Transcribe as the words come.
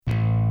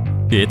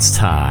It's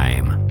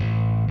time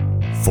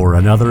for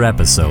another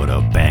episode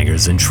of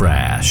Bangers and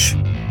Trash,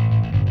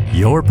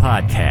 your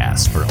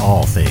podcast for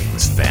all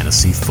things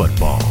fantasy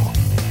football.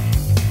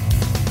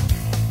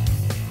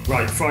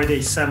 Right, Friday,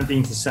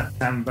 17th of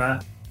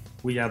September,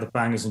 we are the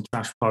Bangers and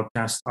Trash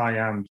podcast. I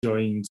am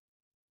joined,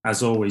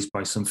 as always,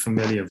 by some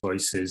familiar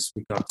voices.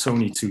 We got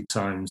Tony two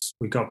times,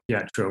 we got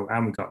Pietro,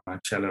 and we got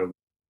Marcello.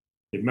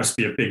 It must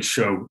be a big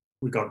show.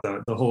 We got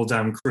the whole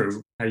damn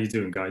crew. How you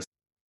doing, guys?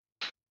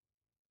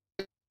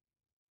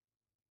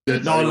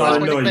 Good. Not a lot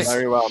of noise.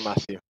 Very well,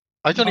 Matthew.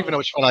 I don't even know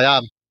which one I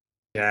am.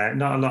 Yeah,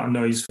 not a lot of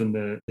noise from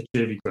the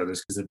Chivy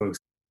brothers because they're both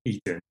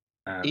eating.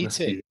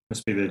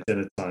 Must be their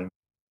dinner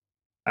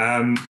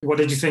time. What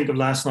did you think of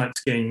last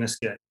night's game? Let's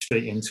get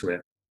straight into it.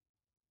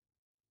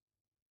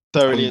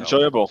 Thoroughly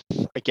enjoyable.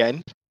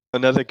 Again,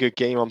 another good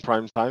game on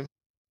prime time.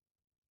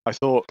 I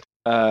thought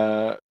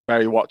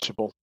very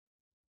watchable.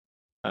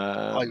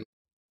 I was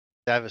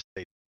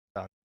devastated.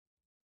 I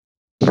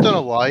don't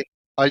know why.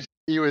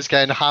 He was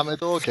getting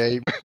hammered all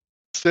game,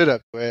 stood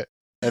up to it,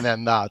 and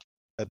then that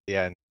at the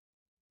end.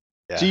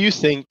 Yeah. Do you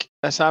think,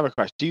 let's have a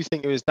question, do you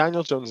think it was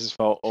Daniel Jones's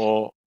fault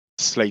or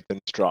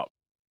Slayton's drop?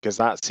 Because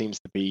that seems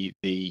to be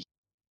the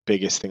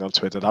biggest thing on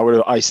Twitter. That would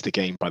have iced the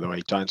game, by the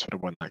way. Giants would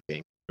have won that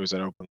game. It was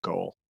an open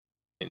goal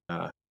in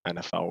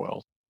NFL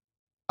world.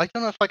 I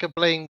don't know if I could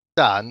blame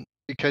Dan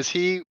because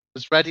he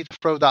was ready to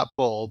throw that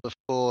ball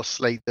before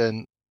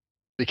Slayton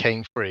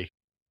became free.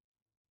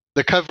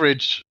 The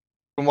coverage,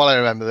 from what I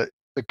remember,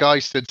 the guy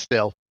stood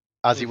still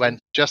as he went,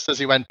 just as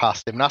he went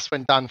past him. That's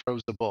when Dan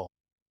throws the ball.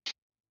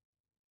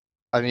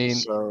 I mean,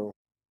 so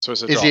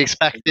it's a is drop. he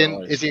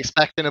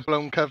expecting a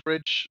blown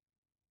coverage?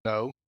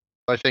 No.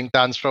 I think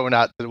Dan's throwing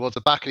out towards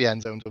the back of the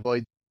end zone to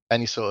avoid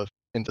any sort of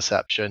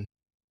interception,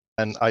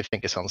 and I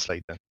think it's on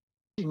Slayton.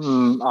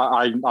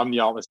 I'm the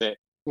opposite.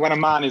 When a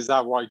man is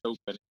that wide open,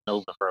 it's an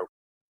overthrow.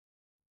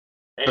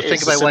 But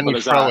think about when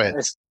you throw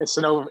it. It's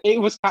an over.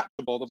 It was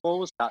catchable. The ball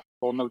was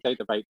catchable. No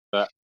debate about it.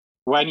 But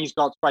when he's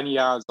got 20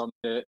 yards on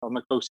the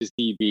closest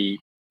DB,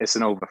 it's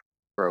an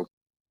overthrow.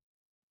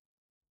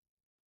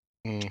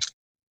 It's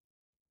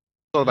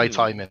all about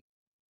timing.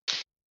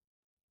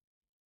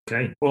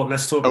 Okay, well,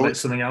 let's talk about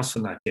something else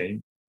from that game.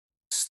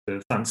 It's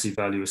the fancy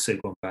value of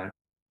Saquon back.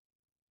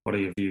 What are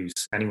your views?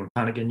 Anyone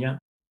panicking yet?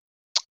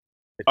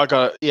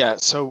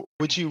 So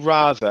would you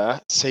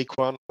rather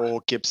Saquon or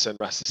Gibson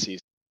rest of the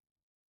season?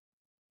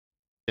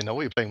 You know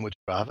what you're playing, would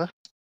you rather?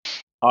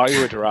 I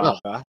would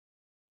rather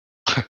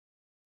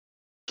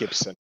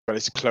Gibson, but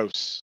it's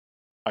close,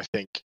 I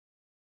think,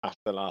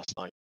 after last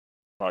night.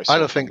 I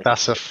don't think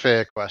that's a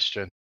fair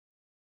question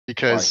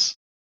because,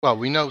 well,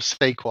 we know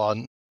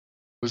Saquon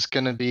was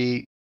going to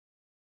be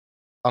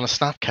on a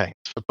snap count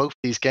for both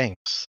these games,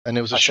 and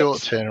it was a short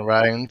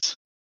turnaround.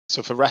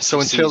 So for rest of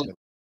the season.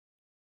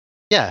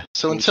 Yeah,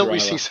 so until we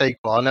see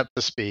Saquon up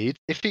to speed,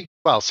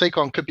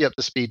 Saquon could be up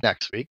to speed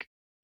next week,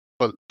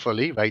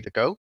 fully ready to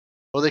go,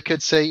 or they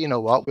could say, you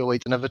know what, we'll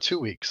wait another 2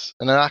 weeks,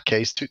 and in that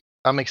case,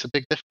 that makes a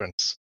big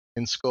difference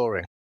in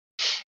scoring.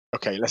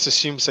 Okay, let's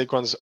assume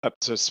Saquon's up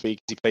to speed.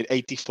 He played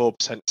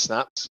 84%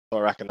 snaps, so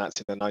I reckon that's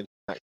in the 90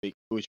 next week.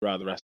 Who would you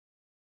rather rest?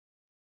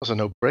 That's a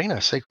no-brainer.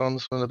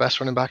 Saquon's one of the best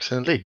running backs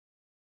in the league.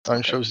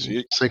 Time shows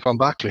Saquon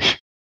Barkley.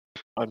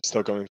 I'm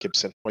still going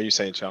Gibson. What are you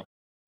saying, Charles?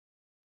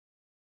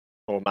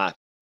 Or Matt?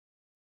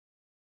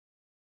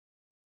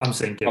 I'm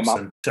saying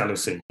Gibson.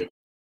 Charles saying Gibson.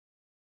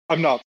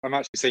 I'm not. I'm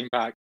actually saying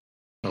back.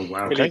 Oh,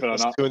 wow. Okay,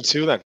 it's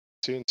 2-2 then.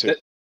 2-2.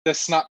 The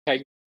snap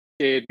count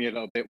scared me a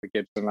little bit with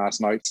Gibson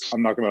last night.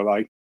 I'm not going to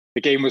lie.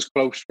 The game was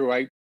close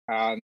throughout,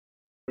 and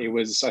it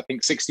was, I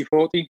think,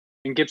 60-40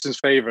 in Gibson's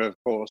favour, of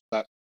course,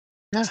 but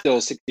still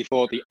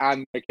 60-40,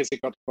 and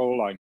McKissick got the goal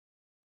line,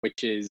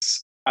 which is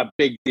a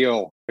big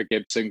deal for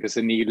Gibson because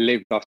he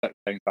lived off that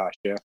game last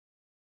year.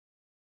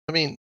 I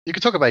mean, you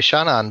could talk about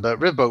Shanahan, but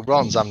Riverboat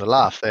Ron's having a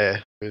laugh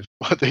there with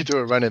what they do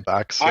at running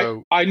back.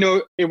 So I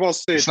know it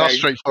was it's not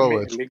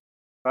straightforward.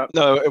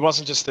 No, it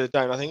wasn't just third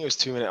down. I think it was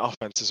 2-minute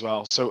offense as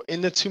well. So in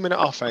the 2-minute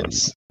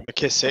offense,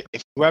 McKissick,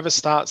 if whoever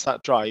starts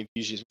that drive,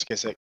 usually it's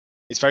McKissick,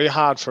 it's very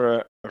hard for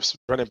a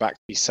running back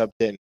to be subbed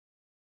in.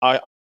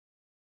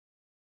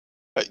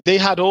 They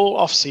had all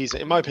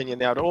off-season, in my opinion,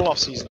 they had all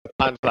off-season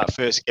planned for that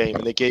first game,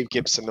 and they gave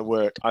Gibson the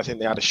work. I think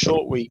they had a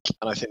short week,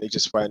 and I think they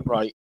just went,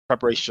 right,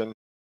 preparation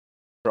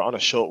for on a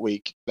short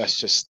week, let's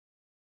just,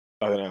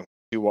 I don't know,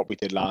 do what we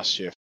did last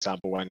year, for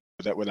example, when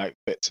without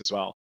Fitz as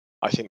well.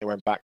 I think they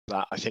went back to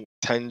that. I think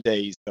 10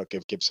 days they'll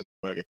give Gibson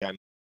work again.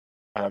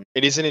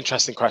 It is an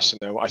interesting question,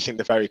 though. I think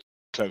they're very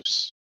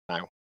close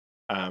now.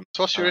 So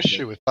what's your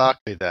issue with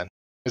Barkley then?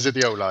 Is it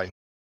the O-line?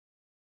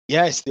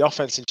 Yeah, it's the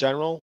offense in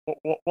general.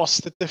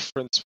 What's the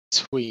difference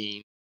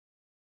between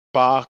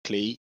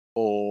Barkley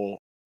or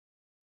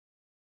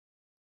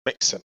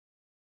Mixon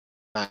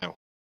now?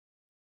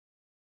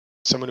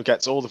 Someone who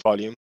gets all the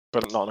volume,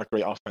 but not on a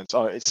great offense.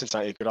 Oh, it's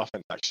Cincinnati a good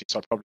offense, actually, so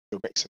I'd probably go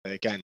Mixon there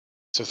again.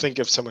 So think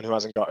of someone who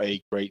hasn't got a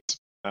great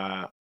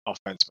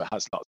offense but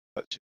has lots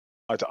of touches.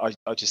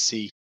 I just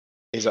see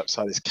his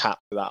upside is capped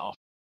to that offense.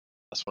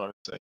 That's what I would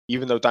say.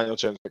 Even though Daniel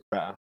Jones looked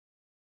better,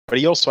 But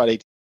he also had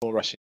 84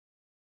 rushing,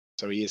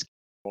 so he is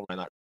in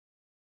that.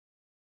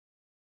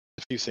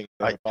 A few things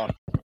there about.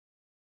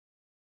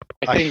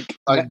 I think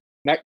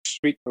next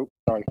week. Oh,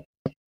 sorry.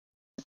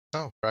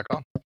 Oh, crack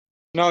on.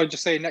 No,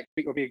 just say next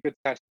week will be a good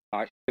test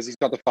because he's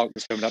got the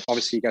Falcons coming up.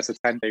 Obviously, he gets a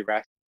 10-day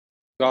rest.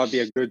 That'll be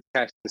a good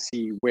test to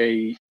see where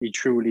he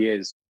truly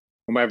is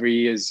and whether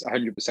he is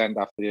 100%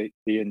 after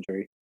the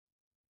injury.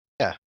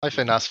 Yeah, I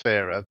think that's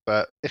fairer.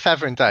 But if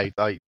ever in doubt,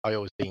 I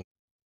always think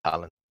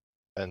talent,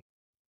 and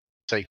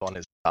Saquon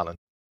is talent.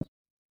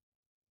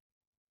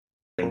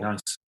 Okay, nice.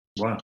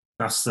 Wow,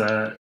 that's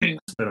a bit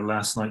of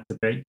last night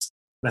debate.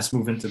 Let's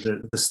move into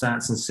the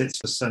stats and sits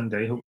for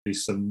Sunday. Hopefully,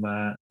 some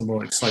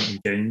more exciting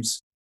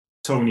games.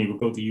 Tony, we'll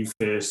go to you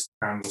first,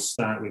 and we'll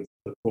start with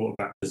the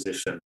quarterback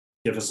position.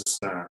 Give us a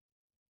start.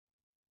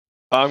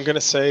 I'm going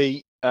to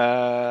say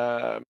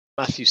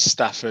Matthew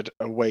Stafford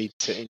away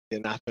to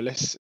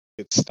Indianapolis.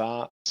 Good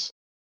start.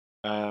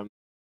 I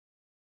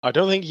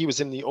don't think he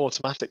was in the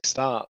automatic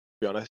start,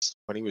 to be honest,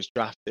 when he was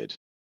drafted.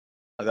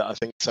 I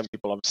think some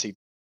people obviously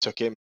took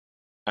him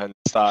and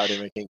started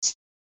him against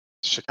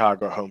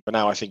Chicago at home, but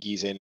now I think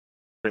he's in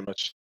pretty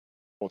much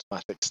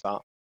automatic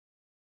start.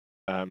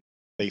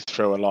 They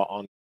throw a lot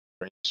on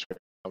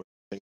script. I would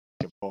think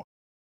for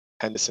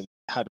Henderson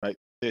had about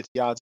 30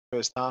 yards in the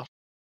first half,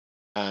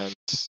 and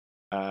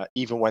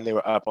even when they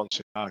were up on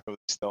Chicago, they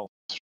still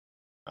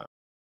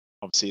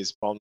obviously his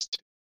bombs to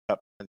Cup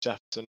and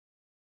Jefferson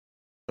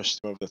pushed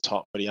him over the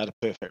top, but he had a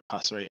perfect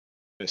pass rate in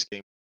the first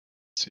game,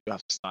 so you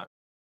have to start.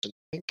 I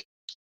think.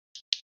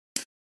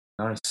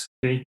 Nice.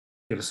 Pete,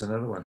 give us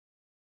another one.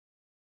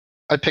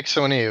 I picked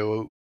someone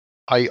who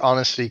I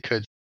honestly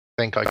could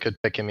think I could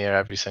pick him here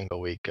every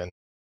single week, and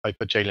I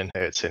put Jalen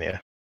Hurts in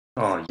here.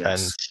 Oh,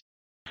 yes.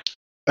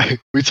 And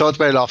we talked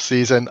about it off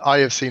season. I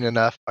have seen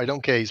enough. I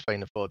don't care he's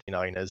playing the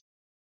 49ers.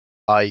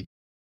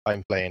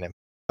 I'm playing him.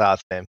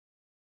 That's him.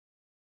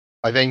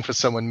 I've aimed for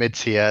someone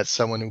mid-tier,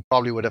 someone who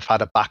probably would have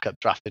had a backup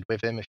drafted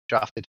with him. If he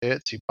drafted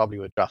Hurts, he probably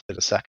would have drafted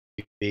a second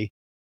QB.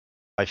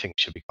 I think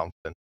should be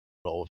confident to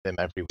roll with him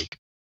every week.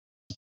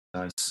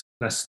 Nice.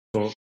 Let's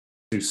talk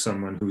to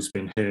someone who's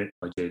been hurt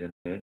by Jalen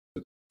Hurts.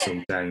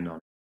 So down on.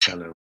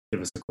 Hello. Give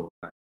us the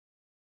quarterback.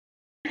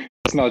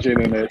 It's not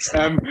Jalen Hurts.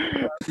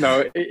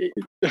 No,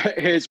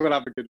 Hurts will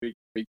have a good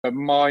week, but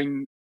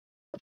mine.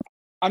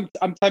 I'm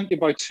tempted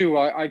by two.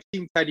 I've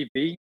seen Teddy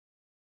B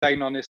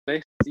down on this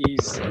list.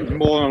 He's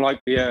more than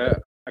likely a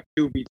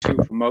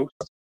QB2 for most.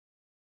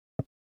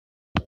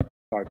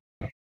 Sorry.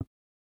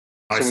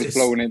 Someone's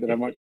blowing into their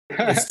mic.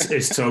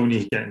 It's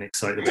Tony getting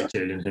excited about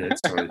Jalen Hurts.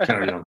 Sorry,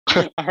 carry on.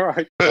 All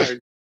right. Sorry.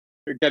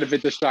 Get a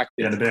bit distracted.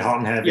 Getting a bit hot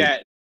and heavy. Yeah,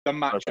 the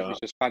matchup was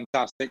just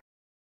fantastic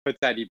for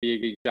Teddy B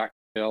against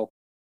Jacksonville.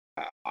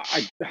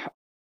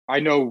 I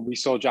know we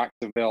saw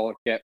Jacksonville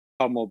get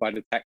pummeled by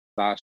the Texans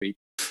last week.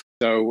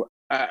 So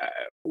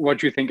what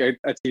do you think a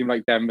team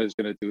like Denver is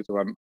going to do to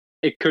them?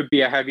 It could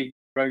be a heavy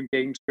run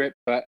game script,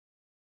 but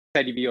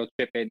Teddy B will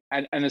chip in.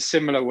 And in a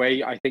similar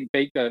way, I think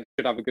Baker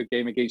should have a good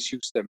game against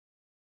Houston,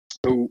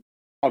 who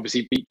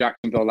obviously beat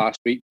Jacksonville last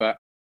week, but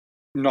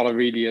not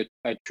really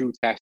a true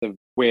test of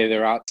where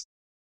they're at.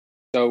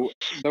 So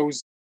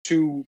those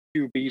two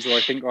QBs who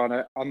I think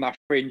are on that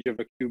fringe of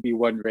a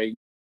QB1 range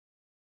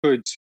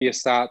could be a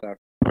starter.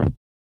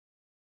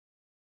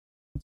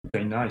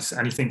 Okay, nice.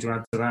 Anything to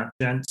add to that,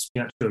 gents?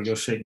 Pietro, you're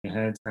shaking your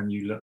head and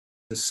you look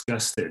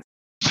disgusted.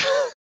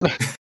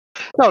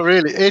 Not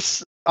really.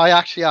 I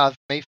actually have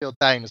Mayfield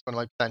down as one of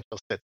my potential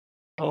sits.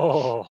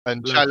 Oh,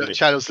 and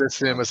Shadow's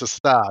listing him as a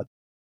start.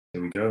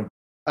 Here we go.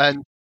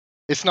 And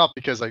it's not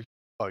because not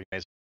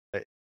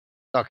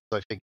because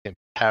I think him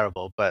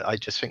terrible, but I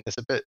just think there's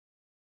a bit.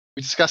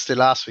 We discussed it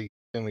last week,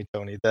 didn't we,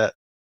 Tony? That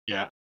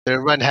they're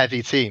a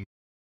run-heavy team,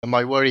 and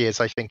my worry is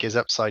I think his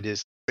upside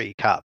is pretty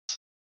capped.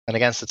 And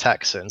against the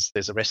Texans,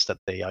 there's a risk that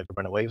they either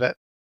run away with it.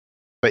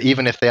 But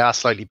even if they are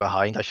slightly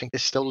behind, I think they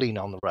still lean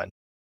on the run.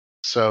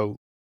 So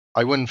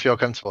I wouldn't feel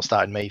comfortable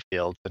starting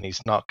Mayfield, and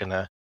he's not going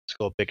to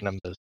score big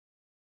numbers.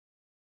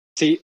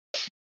 See,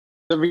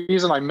 the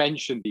reason I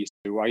mentioned these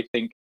two, I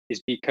think,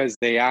 is because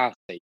they are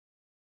safe.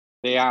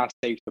 They are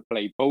safe to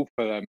play. Both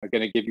of them are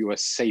going to give you a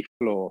safe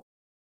floor.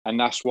 And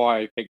that's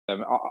why I picked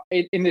them.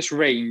 In this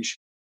range,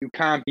 you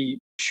can't be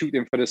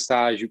shooting for the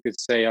stars. You could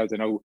say, I don't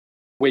know,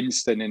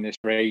 Winston in this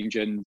range,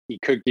 and he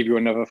could give you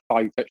another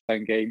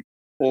 5-touchdown game,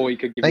 or he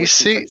could give you a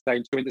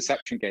 2-touchdown,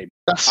 2-interception game.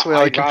 That's where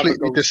I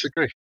completely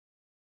disagree.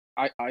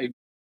 I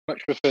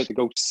much prefer to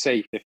go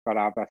safe if I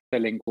have a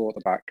filling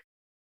quarterback.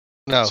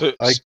 No, so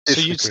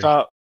you'd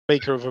start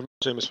Baker over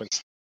Jameis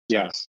Winston.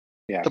 Yes.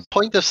 Yeah. The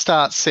point of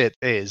start sit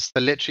is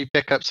to literally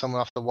pick up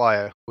someone off the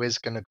wire who is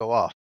going to go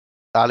off.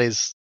 That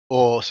is,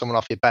 or someone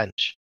off your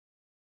bench.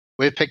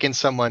 We're picking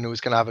someone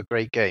who's going to have a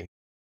great game.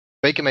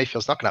 Baker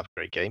Mayfield's not going to have a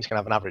great game. He's going to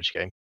have an average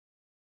game.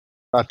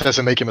 That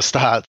doesn't make him a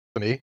start for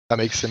me. That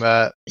makes him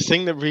a... The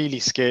thing that really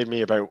scared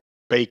me about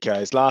Baker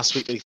is last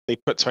week they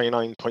put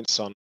 29 points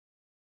on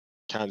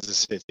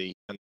Kansas City,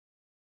 and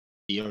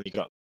he only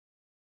got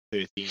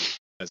 13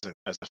 as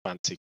a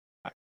fancy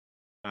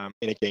quarterback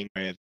in a game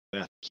where they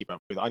have to keep up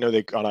with. I know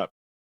they got up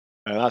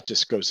That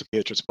just goes to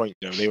Pietro's point.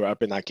 They were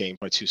up in that game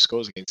by 2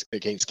 scores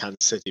against Kansas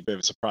City, a bit of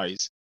a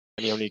surprise,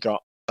 and he only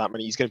got that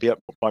many. He's going to be up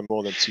by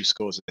more than 2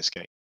 scores in this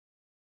game.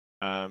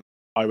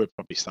 I would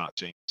probably start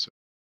James.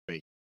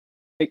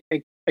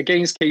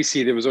 Against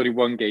KC, there was only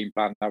one game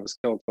plan. That was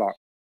kill clock.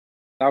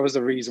 That was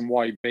the reason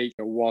why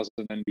Baker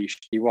wasn't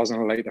unleashed. He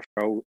wasn't allowed to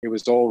throw. It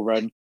was all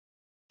run,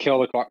 kill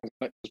the clock as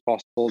much as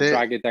possible,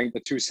 drag it down to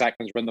 2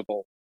 seconds, run the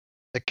ball.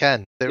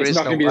 Again, there It's is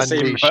not no gonna be the same,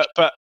 unleashed.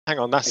 But hang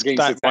on, that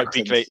Texans.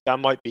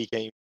 might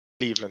be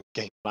Cleveland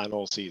game plan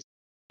all season.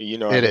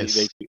 It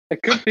is.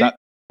 It could be.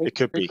 It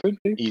could be be.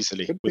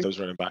 easily with those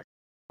running backs.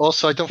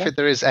 Also, I don't think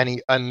there is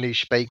any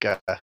unleash Baker.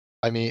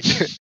 I mean,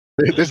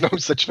 there's no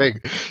such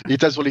thing. He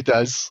does what he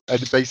does,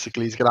 and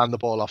basically he's going to hand the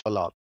ball off a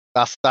lot.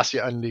 That's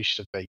your unleashed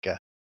of Baker.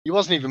 He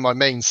wasn't even my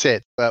main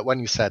sit, but when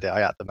you said it,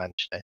 I had to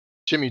mention it.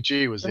 Jimmy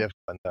G was the other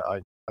one that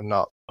I'm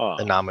not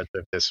enamored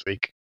with this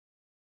week.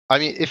 I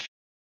mean, if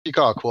you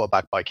got a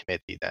quarterback by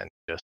committee, then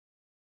you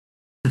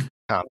just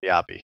can't be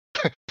happy.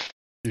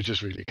 You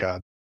just really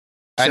can't.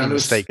 Any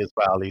mistake as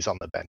well, he's on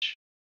the bench.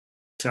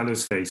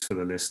 Cello's face for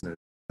the listeners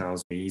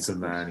tells me he's a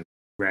man who's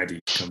ready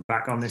to come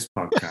back on this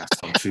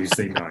podcast on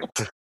Tuesday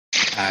night,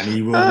 and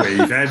he will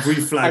wave every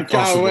flag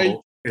possible. Wait.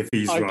 If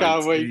he's I right,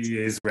 can't wait. he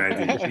is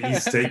ready.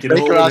 He's taking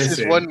Baker all has this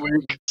his in. 1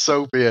 week,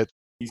 so be it.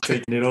 He's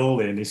taking it all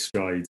in his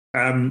stride.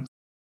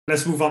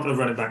 Let's move on to the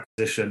running back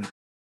position.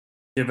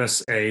 Give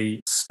us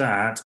a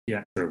start.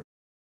 Yeah, true.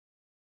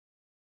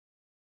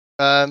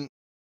 You're going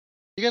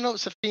to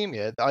notice a theme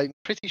here. I'm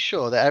pretty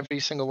sure that every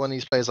single one of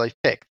these players I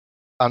picked,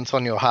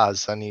 Antonio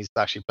has, and he's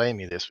actually playing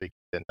me this week.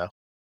 Didn't know.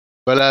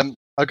 But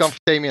I've gone for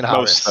Damian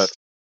Harris.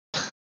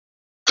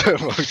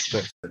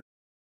 Mostert.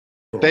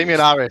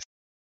 Damian Harris.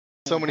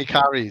 So many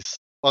carries.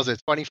 Was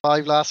it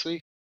 25 last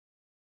week?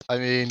 I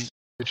mean,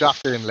 you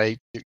drafted him late.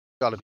 You've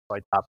got to be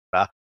quite happy with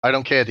that. I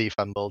don't care that he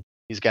fumbled.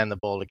 He's getting the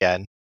ball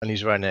again, and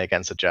he's running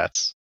against the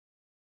Jets.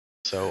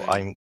 So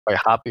I'm quite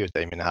happy with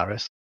Damian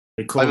Harris.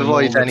 They call him all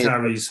the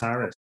carries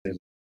Harris. To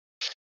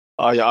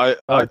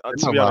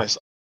be honest,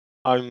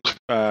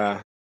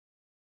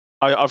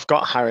 I've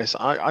got Harris.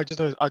 I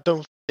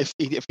don't. If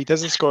he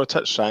doesn't score a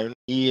touchdown,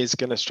 he is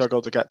going to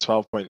struggle to get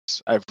 12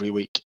 points every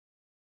week.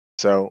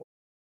 So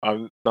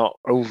I'm not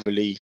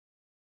overly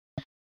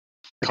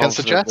against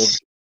the Jets.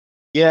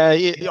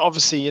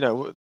 Obviously,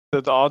 the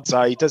odds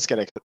are he does get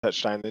a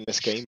touchdown in this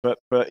game, but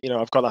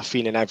I've got that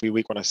feeling every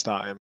week when I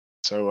start him.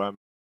 So I'm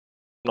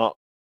not.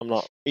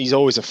 He's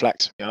always a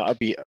flex. I'd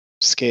be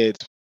scared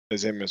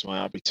as him as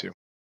my RB2.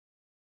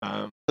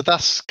 But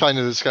that's kind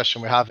of the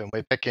discussion we're having.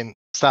 We're picking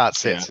start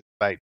sits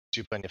about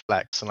 2 point your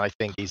flex, and I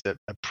think he's a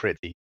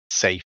pretty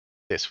safe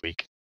this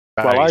week.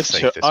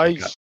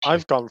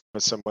 I've gone for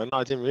someone.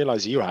 I didn't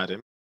realize you had him.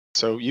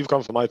 So you've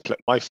gone for my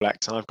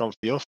flex, and I've gone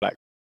for your flex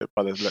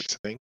by the looks of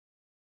things.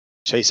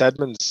 Chase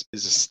Edmonds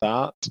is a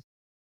start.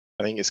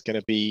 I think it's going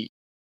to be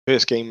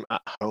first game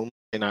at home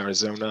in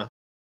Arizona.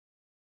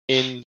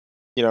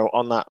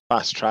 On that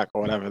fast track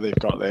or whatever they've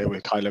got there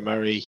with Kyler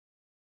Murray.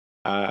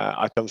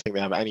 I don't think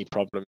they have any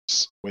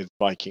problems with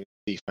Viking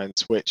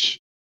defense, which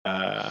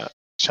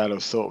Cello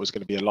thought was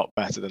going to be a lot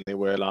better than they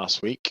were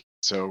last week.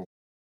 So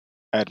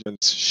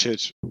Edmonds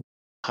should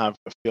have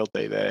a field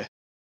day there.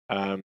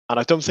 And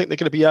I don't think they're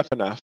going to be up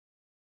enough,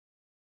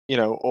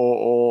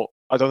 or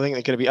I don't think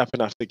they're going to be up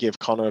enough to give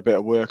Connor a bit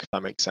of work, if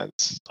that makes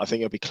sense. I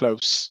think it'll be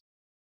close,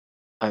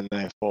 and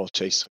therefore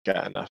Chase will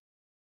get enough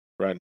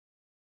run.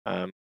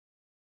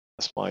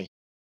 That's my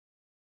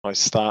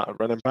start at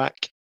running back.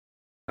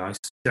 Nice.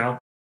 Joe,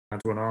 add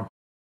one on.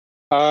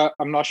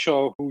 I'm not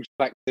sure whose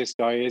flex this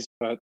guy is,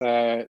 but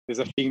there's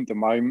a theme to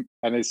mine,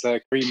 and it's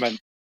Creeman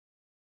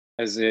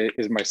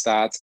is my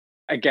start.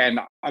 Again,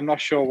 I'm not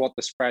sure what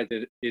the spread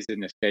is in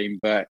this game,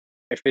 but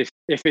if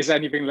it's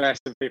anything less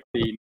than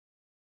 15,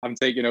 I'm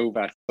taking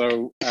over.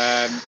 So,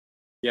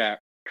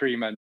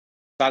 Creeman,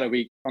 start a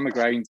week on the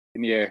ground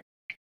in the air.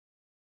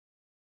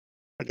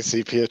 I can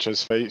see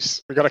Pietro's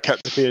face. We've got to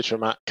cut to Pietro,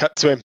 Matt. Cut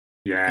to him.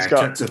 Yeah, he's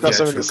got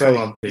something to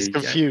say. He's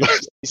confused. Yeah.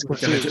 He's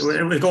confused.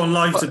 We're going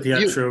live to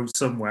Pietro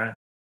somewhere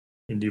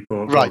in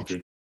Newport.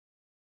 Right.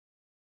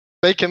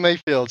 Baker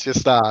Mayfield's your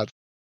start.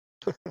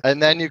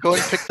 And then you go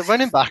and pick the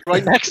running back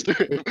right next to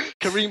him,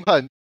 Kareem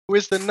Hunt, who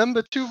is the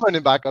number 2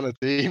 running back on the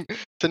team,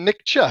 to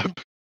Nick Chubb.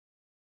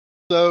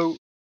 So,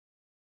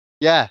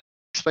 yeah,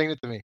 explain it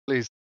to me,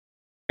 please.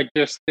 I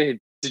just did.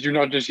 Did you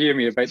not just hear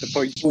me about the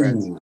point spread?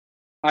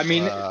 I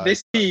mean,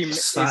 this team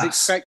is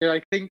expected.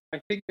 I think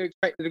they're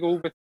expected to go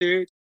over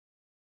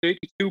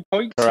 32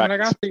 points. Correct. Something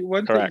like that.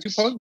 31,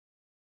 32 points.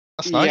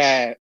 That's nice.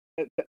 Yeah,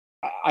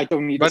 I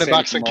don't need running to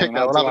backs and kicker.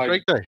 We'll have a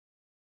great day.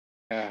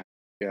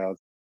 Yeah.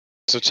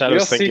 So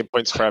Cello's thinking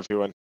points for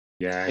everyone.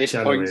 Yeah, it's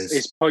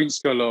points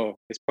galore.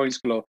 It's points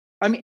galore.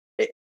 I mean,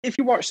 if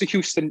you watch the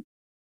Houston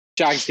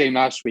Jags game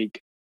last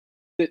week,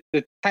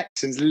 the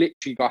Texans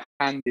literally got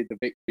handed the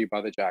victory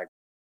by the Jags.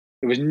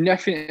 There was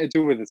nothing to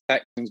do with the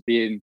Texans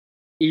being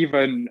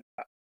even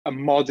a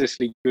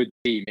modestly good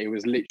team. It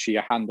was literally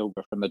a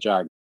handover from the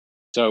Jags.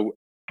 So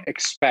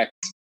expect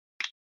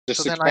a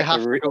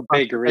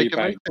big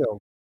rebound.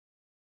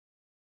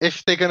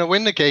 if they're going to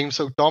win the game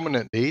so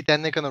dominantly,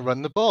 then they're going to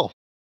run the ball.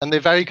 And they're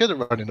very good at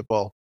running the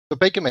ball. So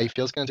Baker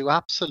Mayfield's going to do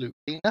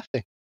absolutely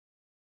nothing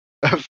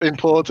of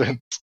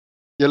importance.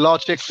 Your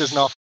logic does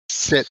not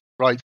sit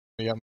right with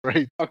me, I'm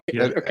afraid. Okay,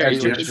 Yeah, okay.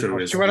 Pietro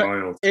is do you wanna-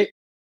 wild.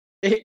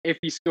 If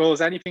he scores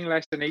anything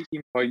less than 18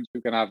 points,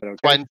 you can have it.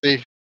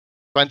 Okay?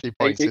 20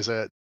 points is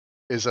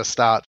a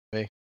start for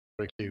me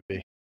for a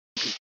QB.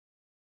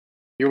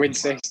 You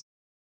insist.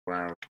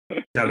 Wow.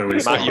 Cello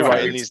is Matt, you wild.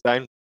 writing these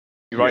down?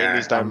 You writing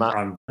these down,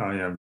 Matt? I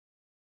am.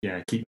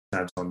 Yeah, keep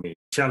tabs on me.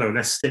 Cello,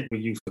 let's stick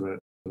with you for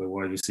the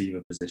wide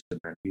receiver position.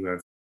 Then you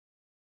have.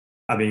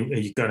 I mean, are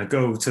you going to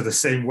go to the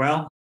same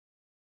well?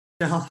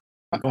 Yeah.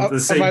 Going to the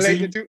same Am I late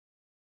team? to do?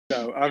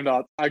 No, I'm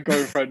not. I'm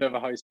going for another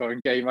high-scoring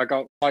game. I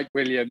got Mike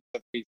Williams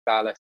against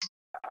Dallas.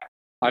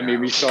 I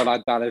mean, we saw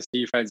that Dallas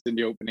defense in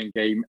the opening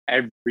game.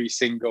 Every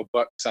single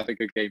Bucks had a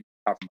good game.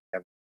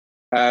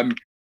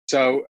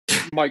 So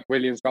Mike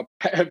Williams got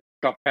peppered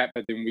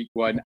in week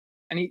 1,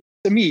 and he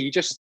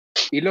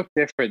looked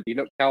different. He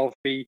looked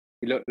healthy.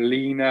 He looked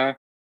leaner,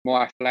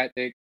 more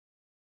athletic.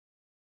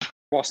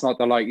 What's not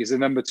to like? He's the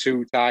number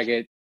 2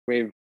 target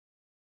with,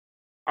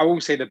 I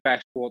won't say the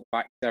best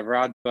quarterback he's ever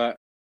had, but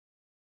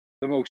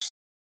the most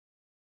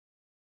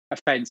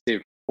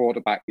offensive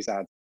quarterback he's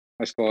had,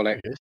 let's call it.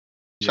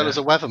 Shallow's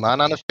a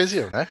weatherman and a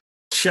physio, eh?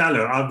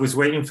 Shallow, I was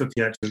waiting for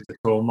Pietro to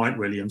call Mike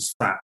Williams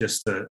fat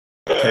just to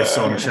piss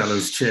on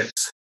Shallow's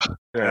chips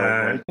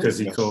because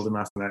he called him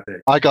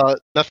athletic. I got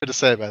nothing to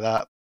say about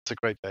that. It's a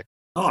great pick.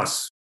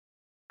 Us,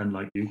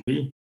 unlike you,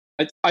 P.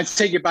 I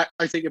take it back.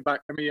 I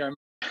mean,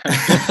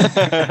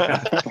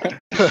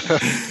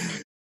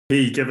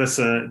 P, give us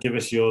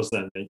yours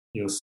then, mate.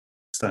 Your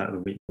start of the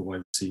week for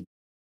wide receiver.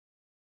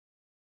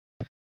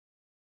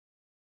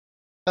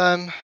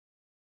 It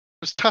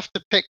was tough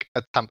to pick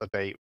a Tampa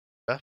Bay,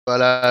 but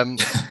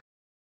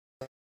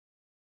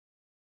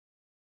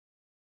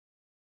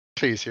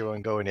please hear where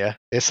I'm going. Yeah,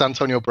 it's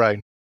Antonio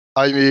Brown.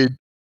 I mean,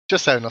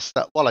 just saying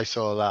what I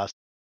saw last,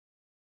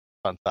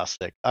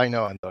 fantastic. I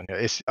know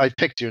Antonio. I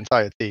picked your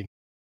entire team,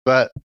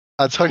 but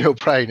Antonio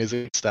Brown is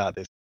a good start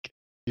this week.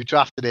 You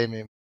drafted him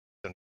in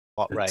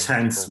what The range?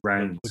 10th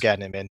round. We're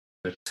getting him in.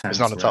 The He's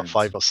not in the top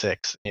 5 or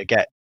 6.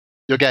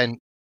 You're getting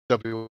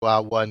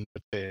WR1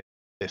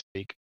 this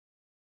week,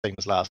 same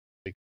as last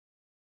week.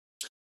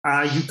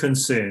 Are you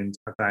concerned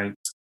about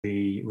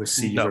the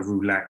receiver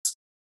roulette?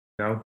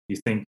 No? You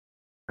think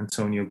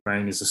Antonio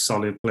Brown is a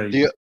solid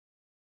player?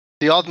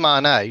 The odd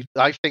man out,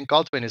 I think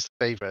Godwin is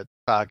the favourite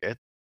target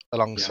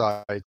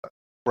alongside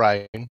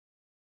Brown.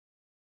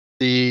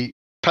 The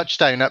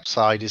touchdown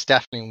upside is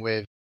definitely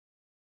with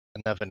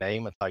another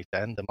name, a tight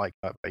end, the Mike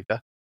Baker.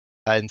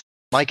 And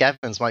Mike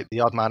Evans might be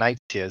the odd man out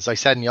here. As I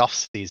said in the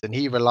off-season,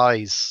 he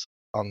relies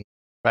on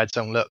red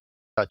zone look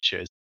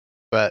touches.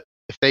 But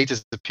if they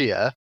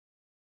disappear,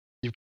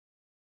 you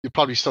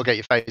probably still get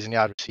your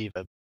 1,000-yard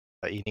receiver,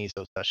 but he needs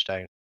those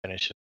touchdowns to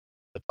finish at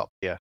the top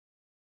tier.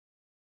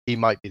 He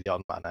might be the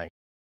odd man out.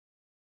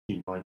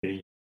 He might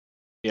be.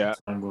 Yeah.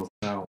 Time will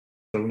tell.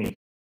 Tony,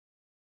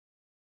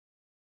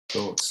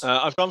 thoughts?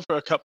 I've gone for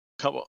a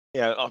couple.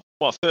 Yeah.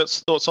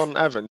 Thoughts on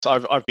Evans?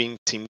 I've been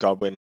Team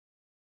Godwin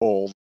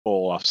all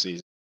off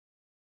season,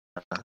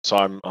 so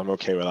I'm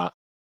okay with that.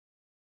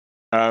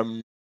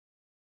 I've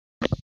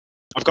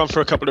gone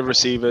for a couple of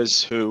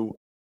receivers who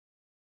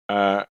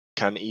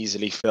can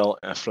easily fill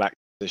a flex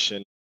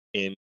position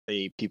in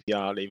a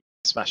PPR league,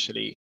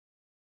 especially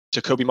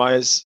Jacoby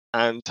Myers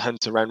and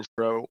Hunter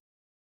Renfrow.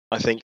 I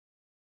think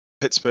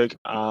Pittsburgh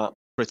are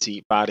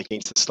pretty bad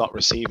against the slot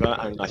receiver,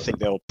 and I think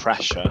they'll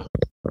pressure.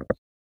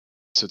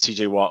 So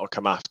TJ Watt will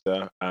come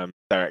after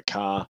Derek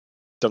Carr.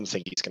 Don't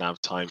think he's going to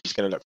have time. He's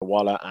going to look for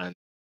Waller and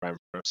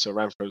Renfrow. So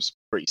Renfrow's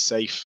pretty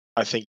safe.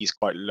 I think he's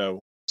quite low,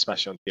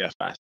 especially on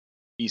DFS.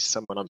 He's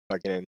someone I'm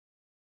plugging in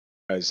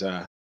as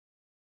a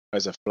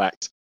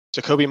flex.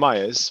 Jacoby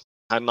Myers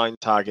had 9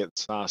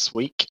 targets last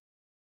week.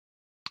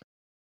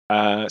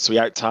 So he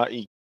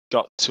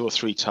got 2 or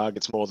 3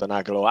 targets more than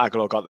Aguilar.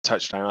 Aguilar got the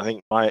touchdown. I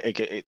think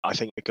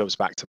it goes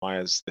back to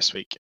Myers this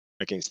week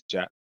against the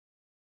Jets.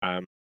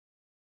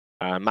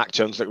 Mac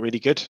Jones looked really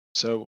good,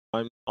 so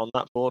I'm on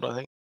that board, I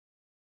think.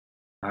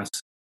 Nice.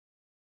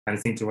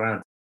 Anything to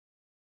add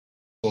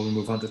before we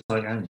move on to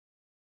tight end?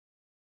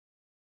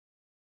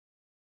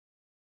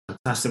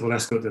 Fantastic. Well,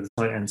 let's go to the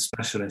tight end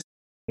specialist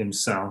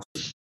himself,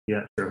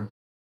 Pietro.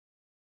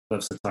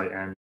 Loves the tight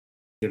end.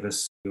 Give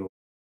us your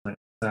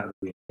start of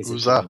the week.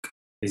 Who's that?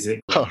 Is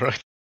it? All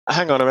right.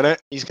 Hang on a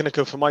minute. He's going to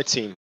go for my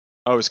team.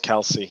 Oh, it's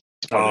Kelsey.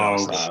 He's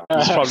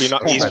probably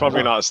not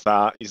a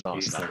start. He's not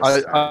a star.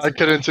 I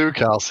couldn't do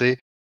Kelsey.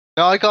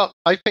 No, I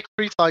picked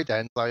 3 tight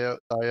ends. I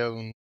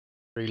own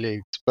 3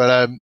 leagues,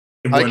 but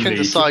I can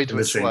decide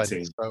which one.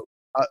 So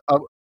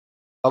I'm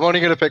only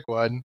going to pick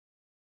one.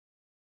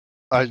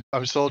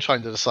 I'm still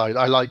trying to decide.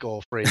 I like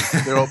all 3.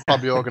 They're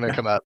probably all going to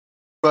come up,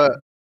 but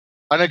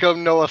I'm going to go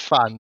Noah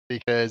Fant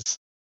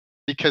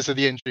because of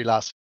the injury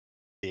last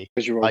week.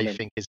 I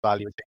think his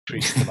value has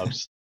increased the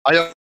most.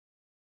 I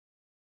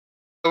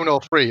own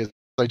all 3, as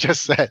I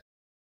just said.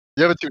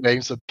 The other two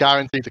names are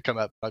guaranteed to come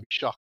up. I'd be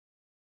shocked.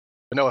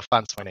 But no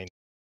offense to my name.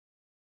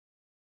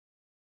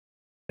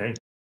 Okay,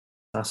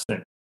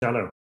 fantastic.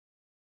 Jello.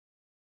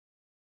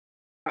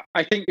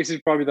 I think this is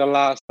probably the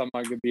last time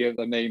I'm going to be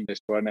able to name this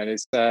one, and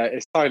it's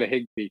Tyler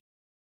Higbee.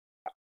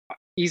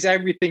 He's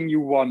everything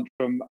you want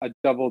from a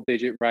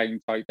double-digit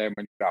round tight end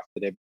when you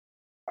drafted him.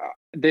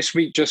 This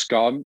week just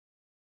gone.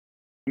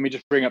 Let me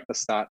just bring up the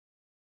stat.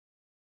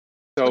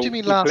 So What do you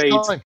mean last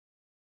time?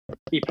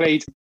 He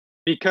played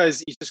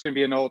because he's just going to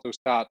be an auto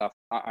starter,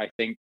 I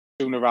think,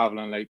 sooner rather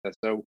than later.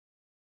 So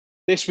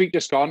this week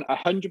just gone,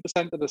 100%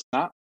 of the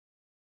snap,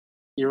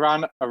 he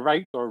ran a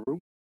route or a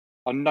route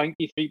on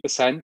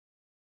 93%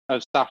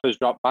 of Stafford's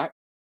drop back,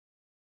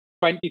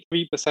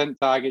 23%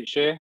 target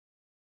share.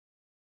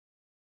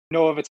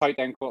 No other tight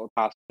end caught a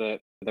pass for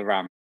the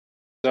Ram.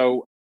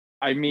 So,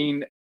 I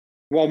mean,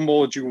 what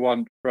more do you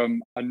want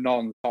from a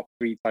non-top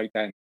 3 tight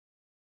end?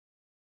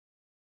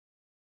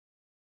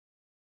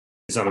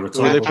 Is that a Who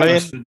are they playing?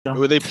 question, John?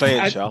 Who are they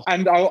playing, Shell?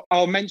 And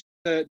I'll mention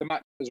the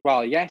matchup as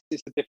well. Yes,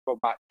 it's a difficult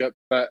matchup,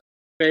 but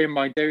bear in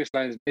mind, Darius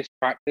Leonard's missed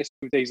practice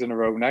 2 days in a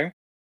row now,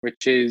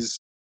 which is,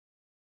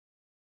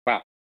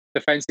 well,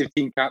 defensive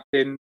team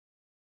captain,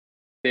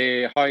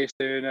 the highest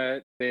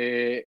earner,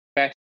 the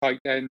best tight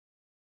end.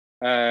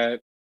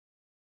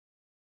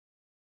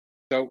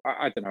 So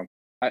I don't know.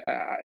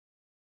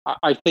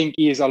 I think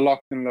he is a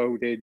locked and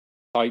loaded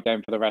tight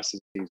end for the rest of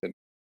the season.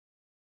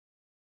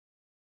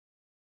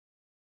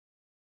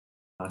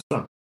 Nice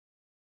one.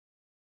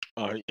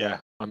 Yeah,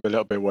 I'm a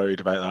little bit worried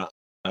about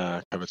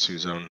that cover 2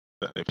 zone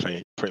that they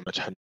play pretty much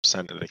 100%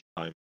 of the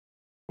time.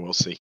 We'll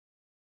see.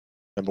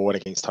 Number 1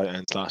 against tight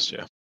ends last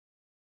year.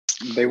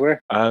 They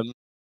were. I've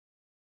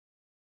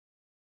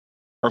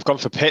gone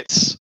for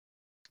Pitts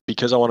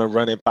because I want to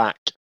run it back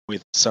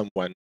with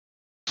someone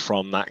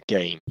from that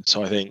game.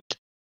 So I think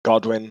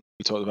Godwin,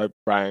 we talked about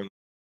Brown,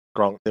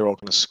 Gronk, they're all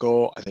going to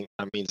score. I think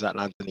that means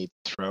Atlanta needs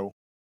to throw.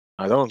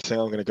 I don't think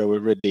I'm going to go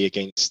with Ridley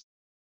against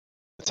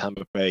the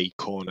Tampa Bay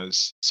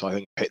corners. So I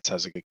think Pitts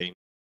has a good game.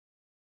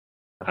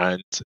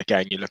 And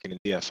again, you're looking in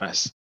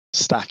DFS,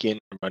 stack in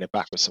and run it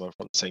back with someone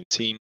from the same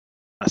team.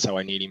 That's how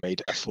I nearly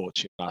made a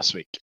fortune last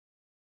week.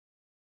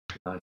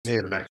 Nice.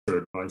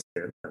 Extra advice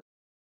here.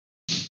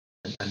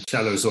 And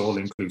Cello's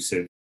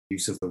all-inclusive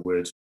use of the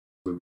word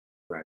root.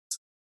 Right.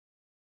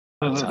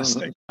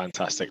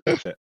 Fantastic.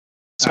 That's it.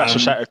 Special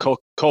shout out,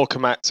 Cole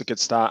Kmet's a good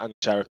start, and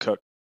Jared Cook.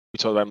 We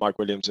talked about Mike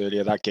Williams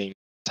earlier. That game,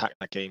 attack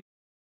that game.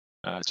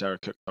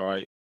 Jared Cook, all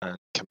right, and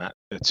Kmet,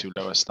 the 2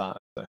 lower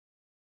starters. So.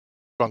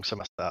 Gronk's a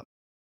must start.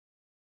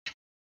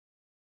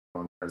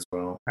 As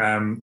well.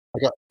 I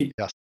got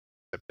yes.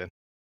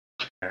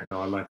 Yeah,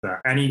 no, I like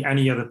that.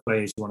 Any other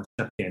players you want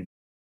to chuck in?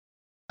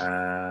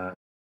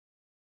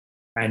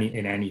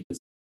 Any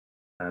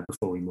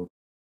before we move.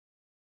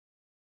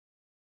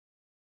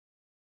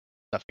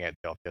 Nothing out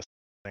the obvious,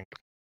 I think.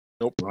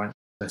 Nope. Right.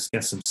 Let's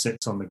get some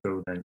sits on the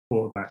go then.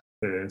 Quarterback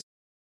first.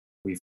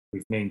 We've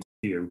named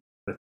a few,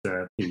 but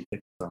Pete, pick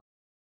us up.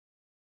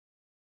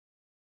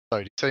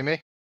 Sorry, did you say me?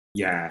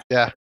 Yeah.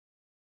 Yeah.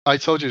 I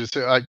told you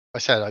to. I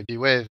said I'd be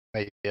with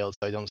Mayfield,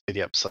 so I don't see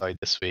the upside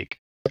this week.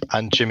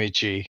 And Jimmy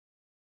G,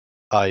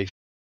 if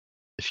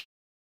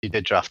you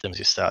did draft him as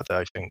your starter,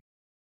 I think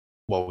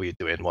what were you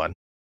doing one?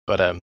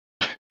 But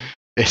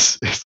it's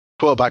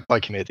quarterback by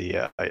committee.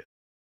 Yeah,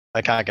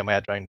 I can't get my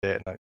head around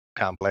it, and I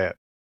can't play it.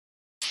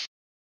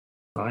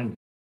 Fine.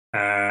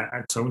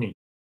 And Tony,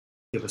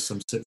 give us some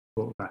sits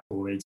quarterback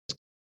always.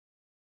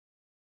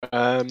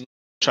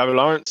 Trevor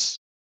Lawrence,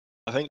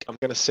 I think I'm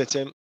going to sit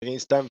him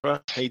against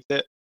Denver. Hate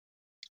it.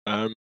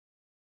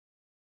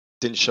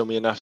 Didn't show me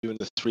enough doing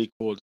the 3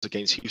 quarters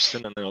against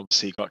Houston, and then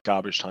obviously got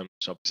garbage time,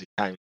 which obviously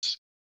counts.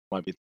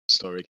 Might be the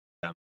story.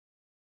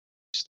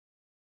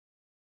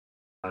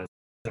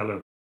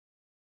 Hello.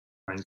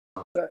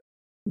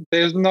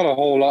 There's not a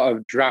whole lot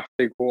of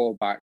drafted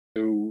quarterbacks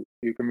who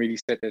you can really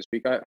sit this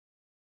week.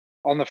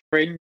 On the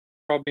fringe,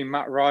 probably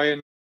Matt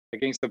Ryan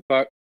against the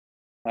Bucs.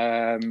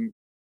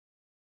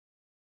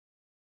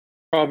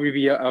 Probably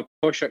be a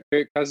push at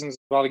Kirk Cousins as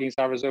well against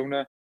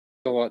Arizona.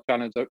 So what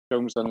Janet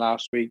Jones done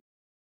last week.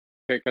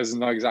 Kirk Cousins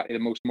not exactly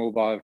the most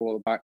mobile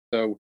quarterback,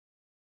 so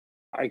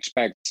I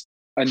expect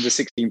under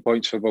 16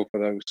 points for both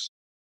of those.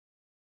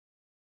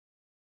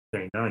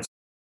 Okay, nice.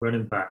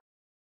 Running back,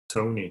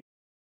 Tony,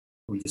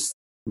 who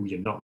you're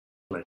not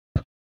playing.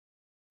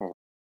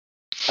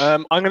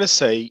 I'm going to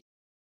say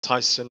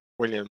Tyson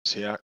Williams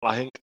here. I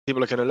think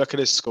people are going to look at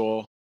his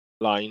score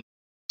line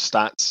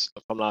stats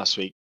from last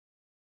week.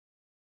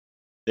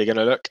 They're going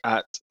to look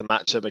at the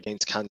matchup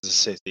against Kansas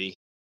City,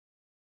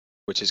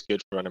 which is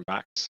good for running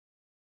backs.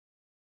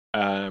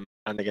 And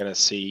they're going to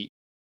see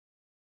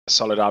a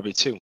solid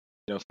RB2,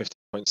 50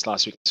 points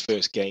last week, his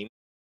first game.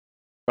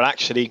 But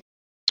actually,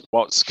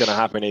 what's going to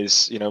happen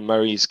is,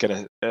 Murray's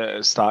going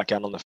to start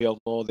getting on the field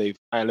more. They've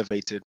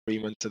elevated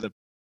Freeman to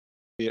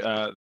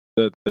the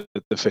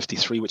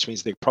 53, which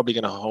means they're probably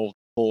going to hold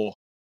 4.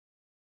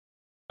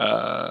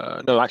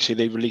 No, actually,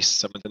 they released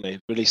some, didn't they?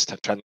 Released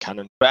Trent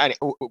Cannon. But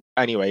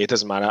anyway, it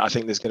doesn't matter. I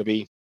think there's going to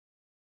be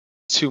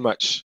too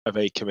much of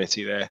a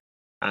committee there.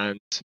 And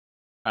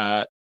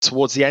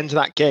towards the end of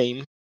that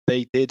game,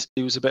 they did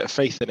lose a bit of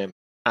faith in him.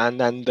 And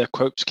then the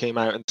quotes came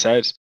out and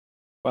said,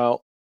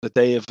 well, the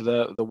day of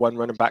the one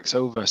running back's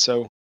over.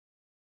 So,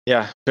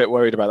 yeah, a bit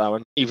worried about that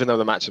one, even though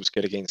the matchup's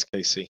good against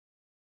KC.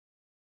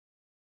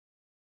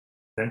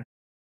 Okay.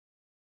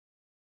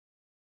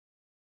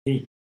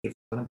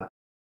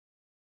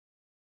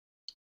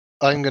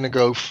 I'm going to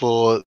go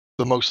for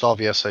the most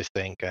obvious, I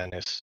think, and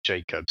it's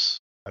Jacobs.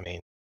 I mean,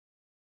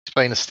 he's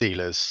playing the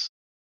Steelers.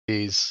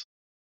 He's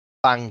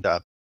banged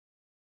up.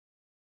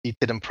 He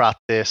didn't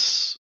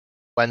practice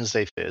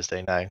Wednesday,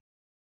 Thursday now.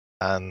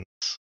 And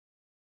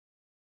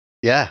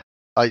yeah,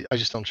 I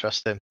just don't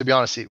trust him. To be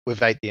honest,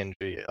 without the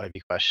injury, I'd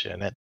be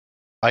questioning it.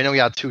 I know he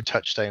had 2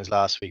 touchdowns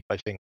last week, but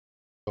I think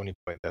Tony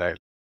pointed out in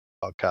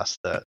the podcast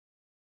that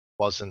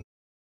wasn't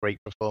a great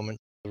performance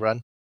to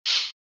run.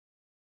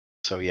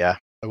 So yeah,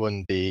 I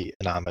wouldn't be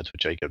enamored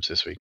with Jacobs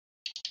this week.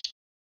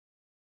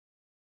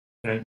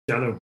 Okay,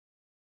 Jello.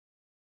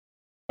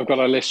 I've got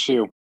a list for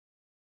you.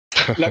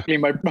 Luckily,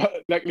 my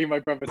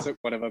brother took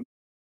one of them.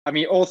 I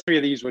mean, all 3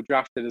 of these were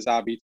drafted as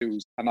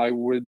RB2s, and I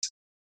would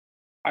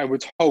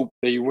hope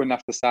that you wouldn't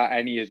have to start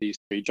any of these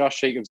 3.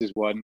 Josh Jacobs is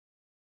one,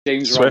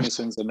 James Swift.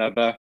 Robinson's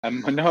another,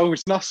 and no,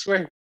 it's not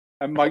Swift,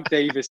 and Mike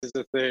Davis is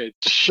the third.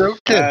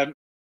 Joking.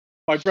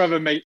 My brother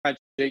made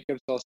Jacobs,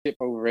 so I'll skip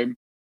over him.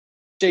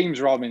 James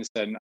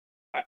Robinson,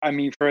 I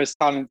mean, for as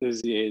talented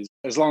as he is,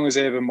 as long as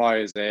Urban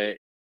Meyer's there,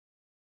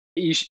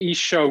 he's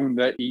shown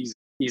that he's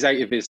out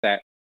of his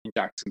depth in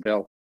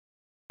Jacksonville.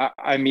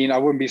 I mean, I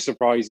wouldn't be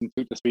surprised in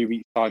 2 to 3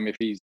 weeks' time if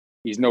he's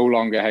no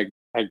longer head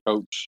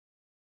coach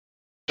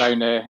down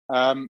there.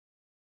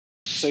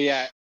 So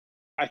yeah,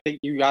 I think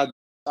you had,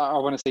 I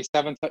want to say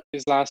 7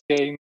 touches last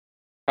game.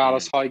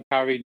 Carlos Hyde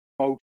carried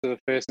most of the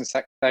first and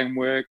second down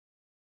work.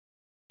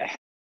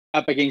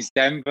 Up against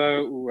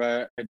Denver, who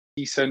are a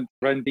decent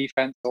run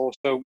defense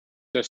also.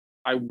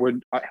 I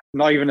would,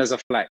 not even as a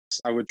flex,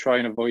 I would try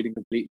and avoid him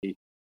completely.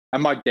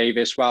 And Mike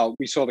Davis, well,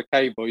 we saw the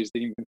Cowboys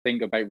didn't even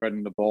think about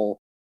running the ball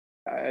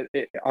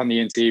on the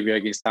interior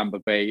against Tampa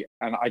Bay,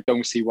 and I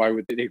don't see why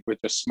they would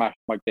just smash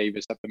Mike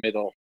Davis up the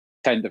middle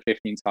 10 to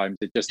 15 times.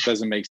 It just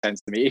doesn't make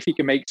sense to me. If he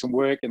can make some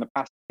work in the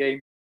passing game,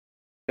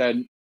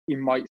 then he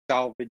might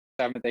salvage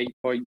 7 to 8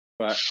 points,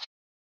 but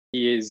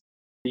these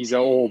are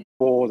all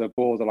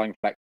borderline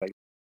flex plays.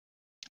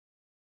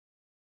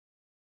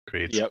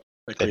 Agreed. Yep,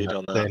 agreed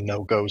on They're that.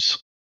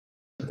 no-goes.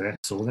 Okay,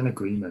 so we're in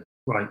agreement.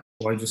 Right,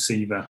 wide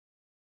receiver.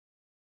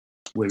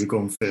 Where are we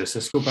going first?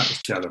 Let's go back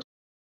to Jello.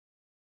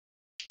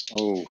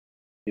 Oh,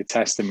 you're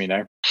testing me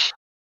now.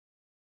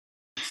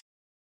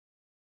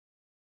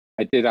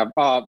 I did have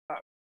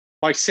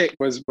my sit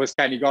was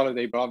Kenny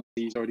Golladay, but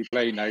obviously he's already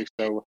playing now,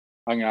 so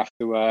I'm gonna have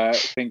to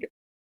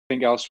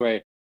think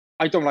elsewhere.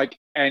 I don't like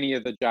any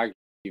of the Jags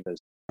receivers.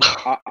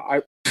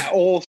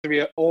 All three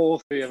of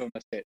them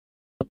are sit.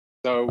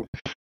 So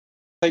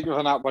take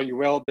with that what you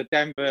will. The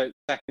Denver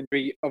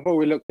secondary, although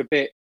we looked a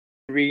bit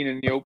green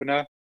in the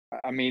opener,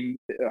 I mean,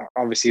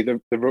 obviously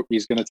the rookie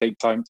is going to take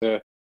time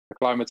to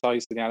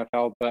acclimatize to the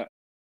NFL, but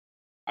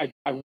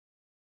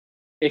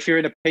if you're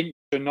in a pinch,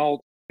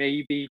 Chenault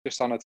maybe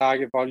just on a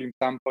target volume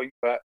standpoint,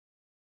 but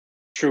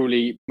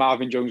truly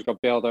Marvin Jones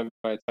got bailed out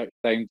by a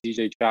touchdown.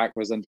 DJ Chark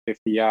was under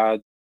 50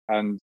 yards,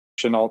 and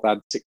Chenault had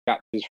 6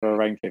 catches for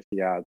around 50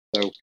 yards.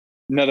 So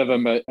none of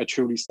them are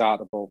truly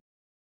startable,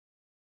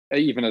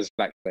 even as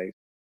flex plays.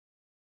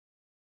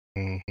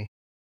 Mm-hmm.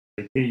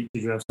 Pete,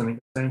 did you have something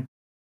to say?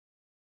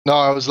 No,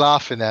 I was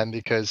laughing then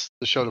because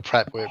the show the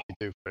prep work we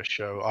do for a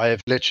show, I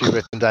have literally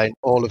written down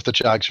all of the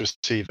Jags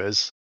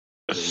receivers.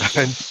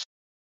 And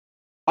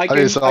I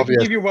can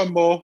give you one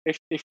more if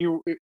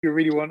you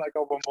really want. I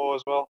got one more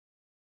as well.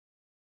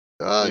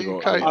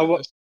 Okay.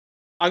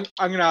 I'm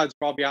going to add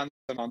Robbie Anderson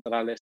onto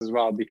that list as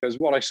well, because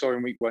what I saw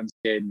in week 1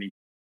 scared me.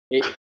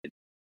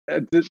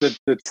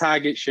 The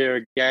target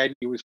share again,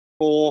 he was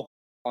 4th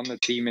on the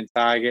team in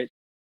target,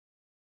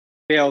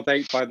 bailed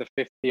out by the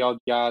 50-odd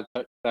yard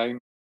touchdown.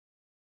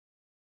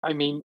 I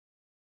mean,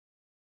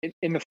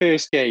 in the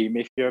first game,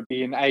 if you're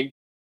being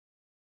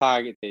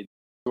out-targeted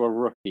to a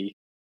rookie,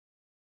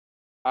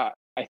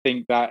 I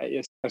think that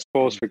is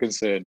cause for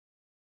concern.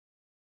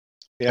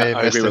 Yeah,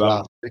 I agree with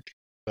that.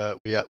 But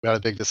we had a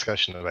big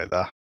discussion about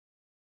that.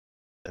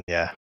 And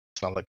yeah,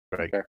 it's not looking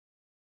great. Okay.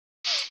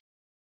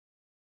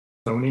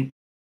 Tony?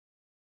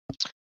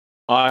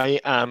 I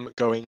am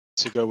going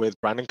to go with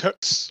Brandon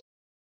Cooks.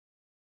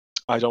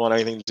 I don't want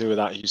anything to do with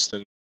that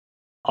Houston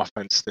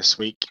offense this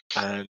week,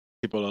 and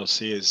people will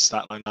see his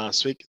stat line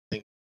last week. I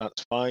think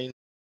that's fine.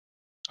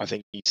 I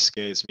think he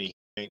scares me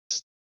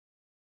against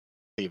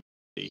Cleveland.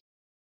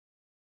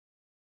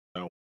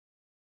 So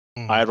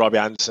I had Robbie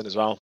Anderson as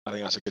well. I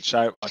think that's a good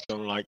shout. I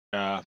don't like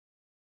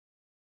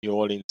New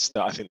Orleans.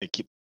 That I think they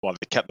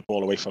kept the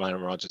ball away from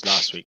Aaron Rodgers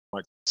last week.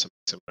 Might do something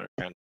similar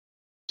again.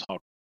 It's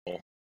hard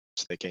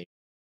to the game.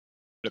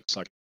 Looks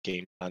like a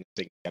game and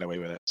they can get away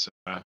with it. So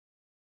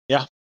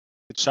yeah,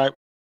 good shout.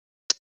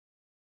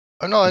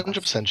 I'm not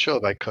 100% sure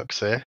about Cooks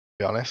here, to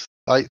be honest.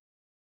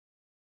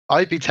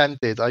 I'd be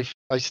tempted. I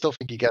still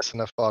think he gets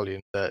enough volume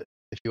that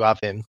if you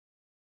have him,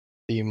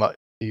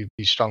 you'd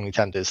be strongly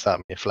tempted to start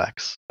him in your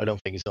flex. I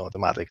don't think he's an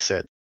automatic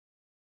sit.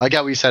 I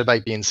get what you said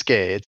about being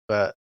scared,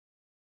 but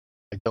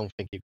I don't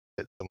think you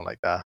could fit someone like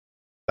that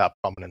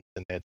prominent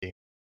in their team.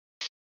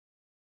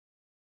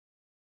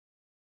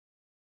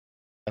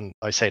 And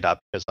I say that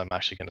because I'm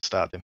actually going to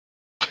start him.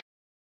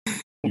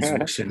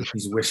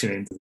 He's wishing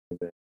into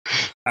it.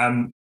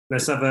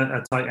 Let's have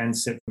a tight end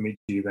sit from each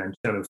of you then.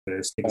 Cello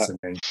first. Give us a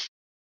name.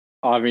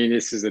 I mean,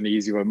 this is an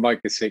easy one.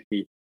 Mike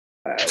Gesicki.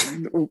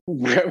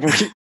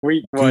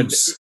 Week one,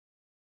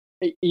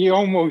 he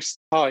almost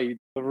tied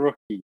a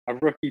rookie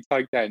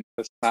tight end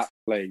for snap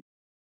play.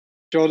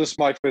 Jordan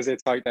Smythe was their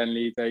tight end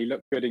leader. He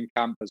looked good in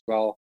camp as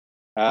well.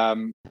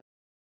 They're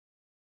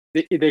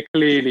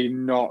clearly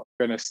not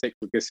going to stick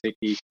with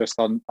Gesicki just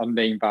on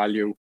name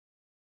value.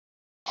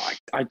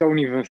 I don't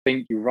even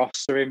think you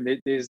roster him.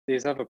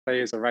 There's other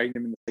players around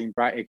him in the same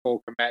bracket.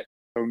 Cole Kmet,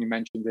 Tony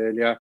mentioned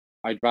earlier.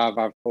 I'd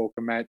rather have Cole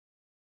Kmet,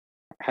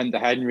 Hunter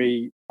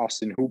Henry,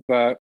 Austin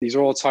Hooper. These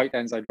are all tight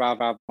ends I'd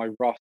rather have my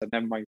roster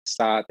than my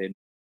start in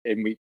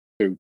week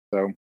 2.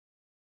 So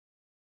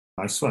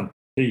nice one.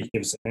 He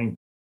gives a name.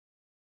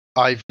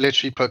 I've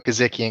literally put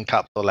Gesicki in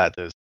capital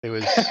letters. It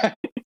was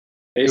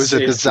a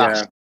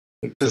disaster.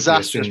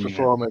 Disastrous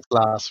performance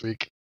last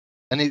week.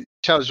 And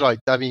Charles right.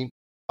 I mean,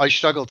 I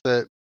struggle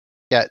to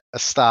get a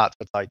start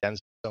for tight ends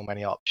with so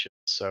many options.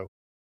 So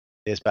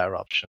there's better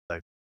options.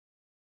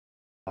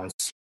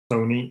 Nice.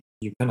 Tony,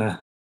 you gonna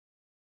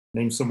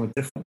name someone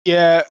different?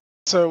 Yeah.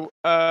 So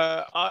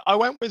I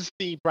went with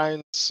the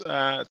Browns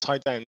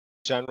tight end in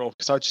general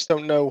because I just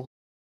don't know.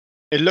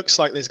 It looks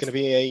like there's going to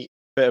be a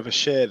bit of a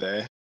share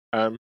there.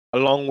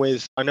 Along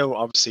with, I know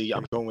obviously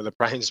I'm going with a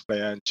Browns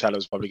player and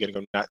Cello's probably going to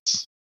go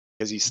nuts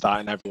because he's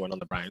starting everyone on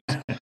the Browns.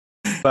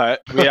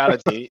 But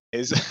reality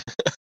is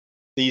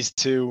these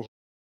two,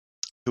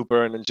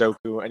 Cooper and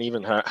Njoku, and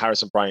even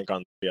Harrison Bryant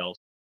gone to the field.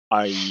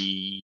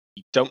 I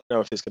don't know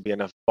if there's going to be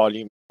enough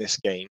volume in this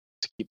game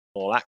to keep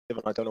them all active,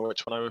 and I don't know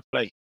which one I would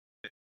play.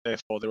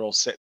 Therefore, they're all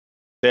sit.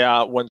 They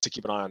are one to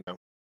keep an eye on now.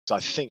 So I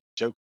think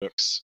Njoku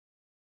looks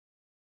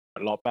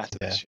a lot better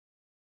this year.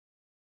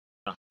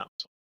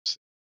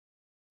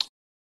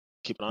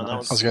 Keep an eye on that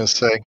one. I was going to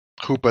say,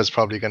 Hooper's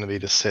probably going to be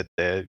the sit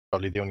there,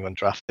 probably the only one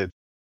drafted.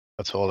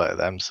 That's all out of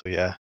them, so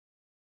yeah.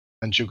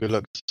 And Njoku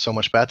looked so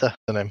much better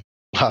than him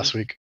last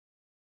week.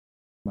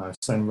 No,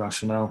 same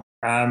rationale.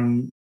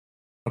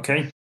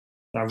 Okay,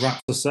 that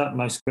wraps us up.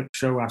 Nice quick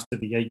show after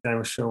the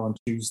 8-hour show on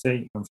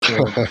Tuesday. I'm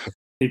sure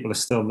people are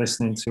still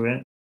listening to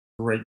it.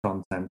 Great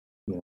content.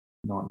 Yeah,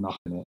 not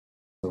knocking it.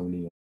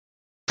 Only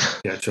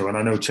Pietro. And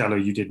I know, Cello,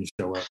 you didn't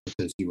show up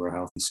because you were a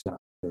healthy scratch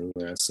for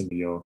some of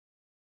your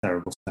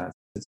terrible stats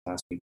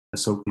last week.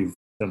 Let's hope you've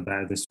done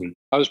better this week.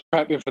 I was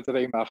prepping for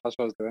today, Matt. That's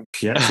what I was doing.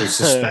 Pietro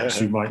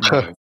suspects you might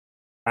know.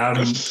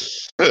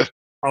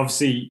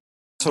 Obviously,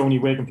 Tony,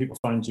 where can people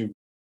find you?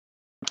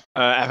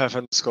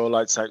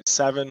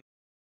 FF_lights7.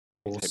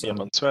 Awesome. Hit me up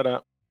on Twitter.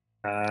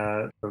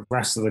 The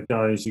rest of the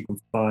guys you can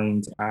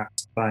find at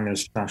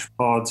Bangers Trash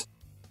Pod.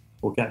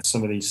 We'll get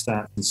some of these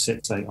stats and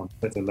sits out on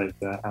Twitter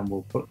later, and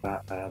we'll put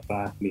that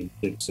Barkley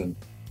Gibson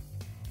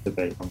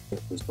debate on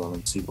Twitter as well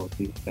and see what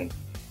people think.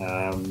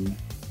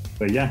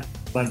 But yeah,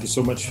 thank you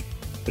so much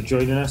for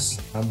joining us,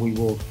 and we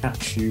will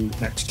catch you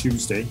next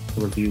Tuesday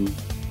to review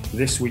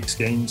this week's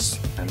games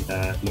and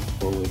look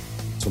forward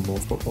to more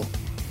football.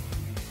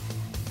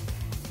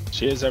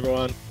 Cheers,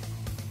 everyone.